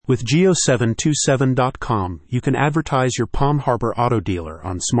With Geo727.com, you can advertise your Palm Harbor auto dealer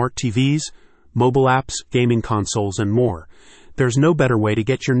on smart TVs, mobile apps, gaming consoles, and more. There's no better way to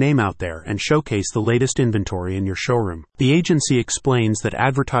get your name out there and showcase the latest inventory in your showroom. The agency explains that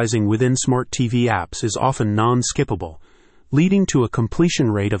advertising within smart TV apps is often non-skippable, leading to a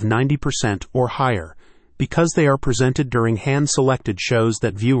completion rate of 90% or higher. Because they are presented during hand-selected shows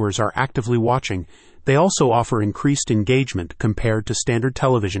that viewers are actively watching, they also offer increased engagement compared to standard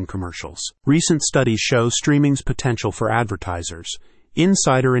television commercials. Recent studies show streaming's potential for advertisers.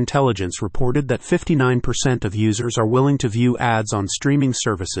 Insider Intelligence reported that 59% of users are willing to view ads on streaming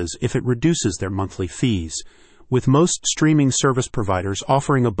services if it reduces their monthly fees. With most streaming service providers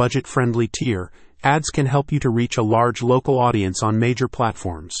offering a budget-friendly tier, ads can help you to reach a large local audience on major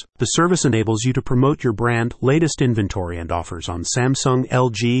platforms. The service enables you to promote your brand, latest inventory and offers on Samsung,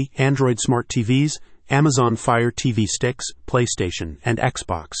 LG, Android smart TVs, Amazon Fire TV sticks, PlayStation, and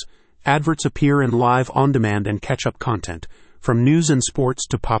Xbox. Adverts appear in live on-demand and catch-up content, from news and sports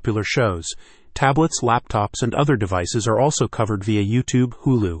to popular shows. Tablets, laptops, and other devices are also covered via YouTube,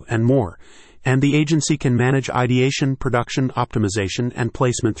 Hulu, and more. And the agency can manage ideation, production, optimization, and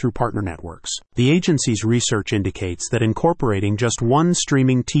placement through partner networks. The agency's research indicates that incorporating just one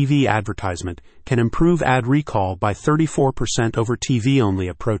streaming TV advertisement can improve ad recall by 34% over TV-only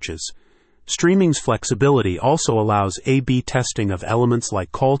approaches. Streaming's flexibility also allows A/B testing of elements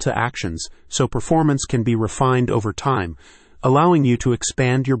like call to actions, so performance can be refined over time, allowing you to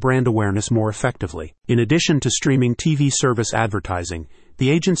expand your brand awareness more effectively. In addition to streaming TV service advertising,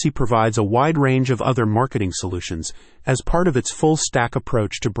 the agency provides a wide range of other marketing solutions as part of its full-stack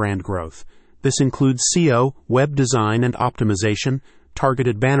approach to brand growth. This includes SEO, web design and optimization,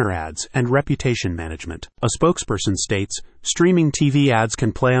 targeted banner ads, and reputation management. A spokesperson states, streaming TV ads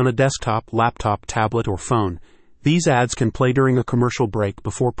can play on a desktop, laptop, tablet, or phone. These ads can play during a commercial break,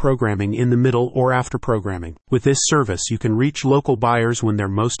 before programming, in the middle, or after programming. With this service, you can reach local buyers when they're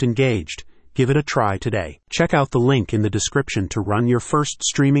most engaged. Give it a try today. Check out the link in the description to run your first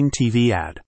streaming TV ad.